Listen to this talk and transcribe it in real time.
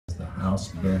house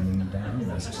burning down.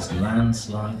 There's just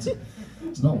landslides.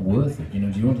 It's not worth it, you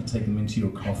know. Do you want to take them into your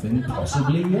coffin?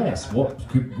 Possibly, yes. What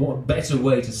better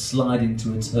way to slide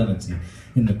into eternity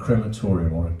in the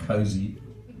crematorium or a cosy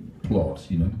plot,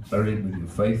 you know, buried with your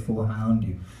faithful hound,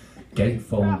 you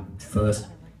gatefold first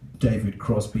David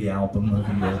Crosby album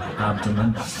over your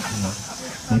abdomen, you know,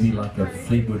 maybe like a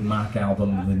Fleetwood Mac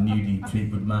album, the nudie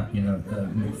Fleetwood Mac, you know,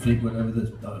 Fleetwood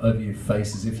over your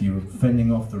face as if you were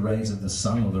fending off the rays of the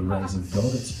sun or the rays of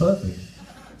God. It's perfect.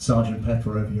 Sergeant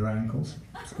Pepper over your ankles.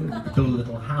 It's good. You could build a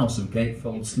little house of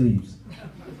gatefold sleeves.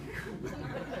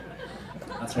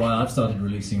 That's why I've started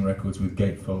releasing records with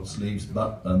gatefold sleeves,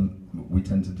 but we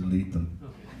tend to delete them.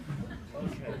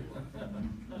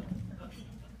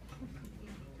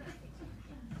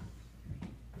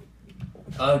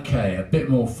 Okay, a bit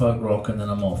more folk rock and then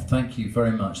I'm off. Thank you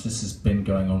very much. This has been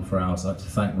going on for hours. I'd like to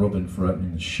thank Robyn for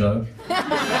opening the show.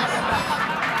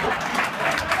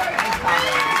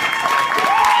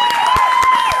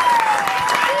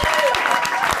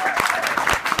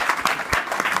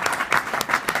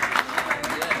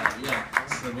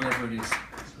 Whatever it is.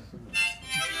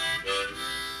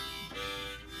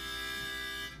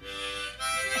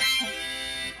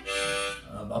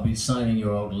 I'll be signing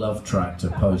your old love track to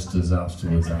posters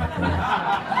afterwards out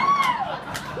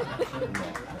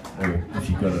there. Or if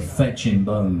you've got a Fetchin'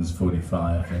 Bones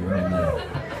 45, they're right there.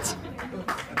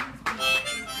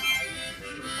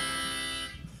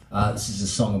 This is a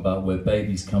song about where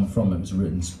babies come from. It was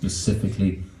written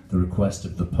specifically the request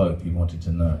of the Pope. He wanted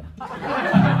to know.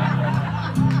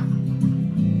 I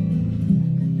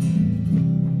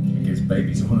guess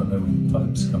babies want to know where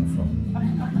popes come from.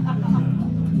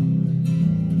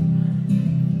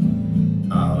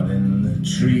 Out in the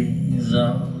trees,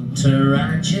 all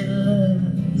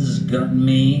tarantulas got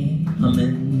me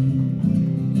humming.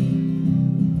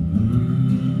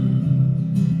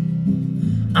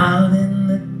 Out in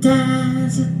the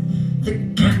desert, the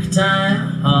cacti are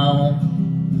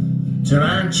home.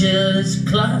 Tarantulas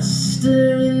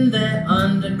cluster in their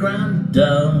underground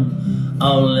dome.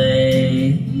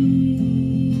 Ole,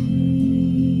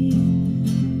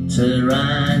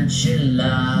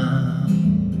 tarantula.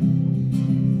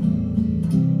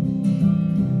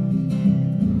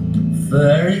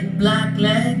 Furry black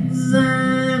legs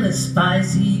and a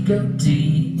spicy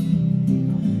goatee.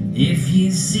 If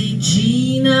you see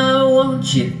Gino,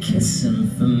 won't you kiss him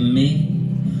for me?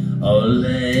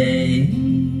 Ole,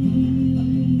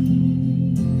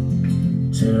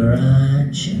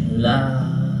 tarantula.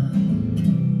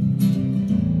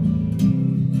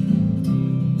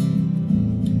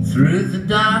 Through the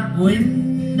dark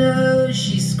window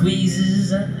she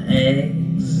squeezes her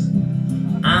eggs.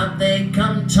 Out they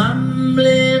come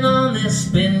tumbling on their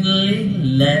spindly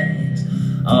legs.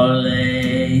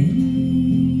 Ole,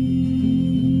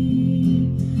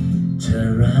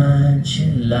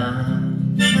 tarantula.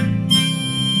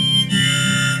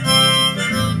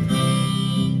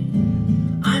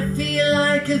 I feel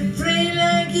like a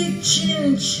three-legged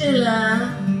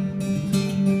chinchilla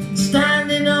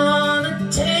standing on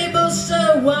a table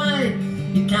so wide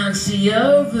you can't see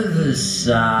over the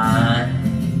side.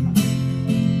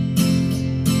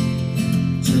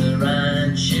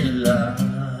 Tarantula.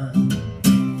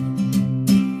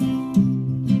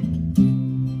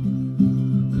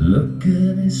 Look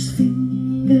at his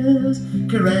fingers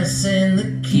caressing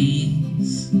the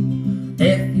keys.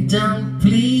 If you don't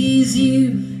please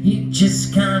you, you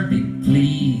just can't be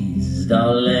pleased.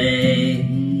 Ole,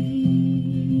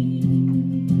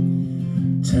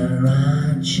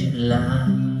 tarantula.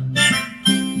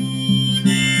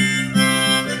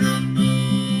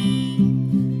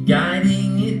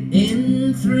 Guiding it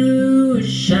in through a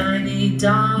shiny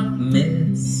dark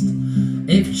mist.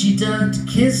 If she don't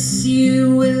kiss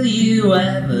you, will you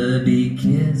ever be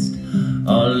kissed?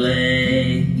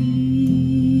 Ole,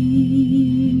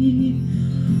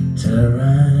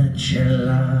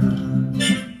 tarantula.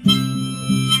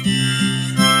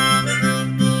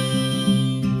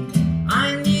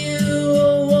 I knew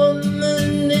a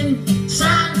woman in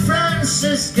San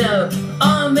Francisco,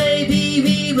 or maybe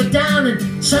we were down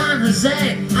in San Jose.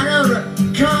 I don't recall.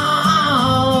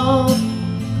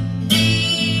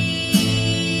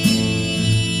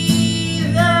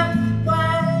 Either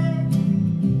way,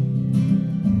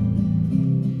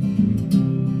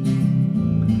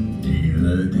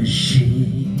 neither does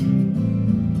she.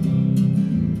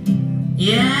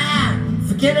 Yeah,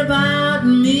 forget about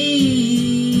me.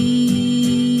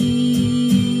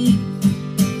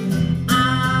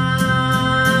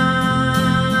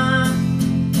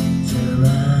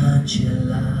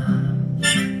 Tarantula.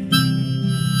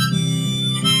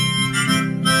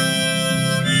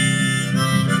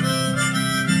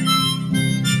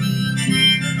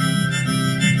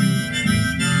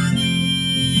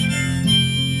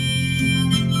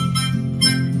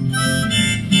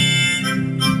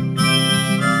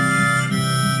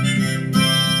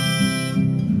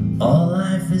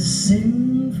 is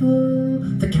sinful,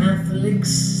 the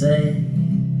Catholics say.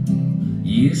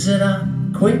 Use it up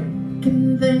quick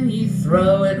and then you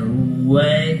throw it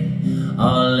away.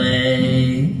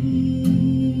 Ole,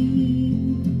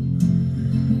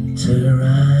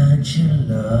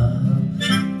 Tarantula.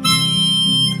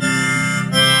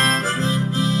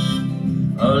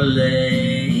 Ole.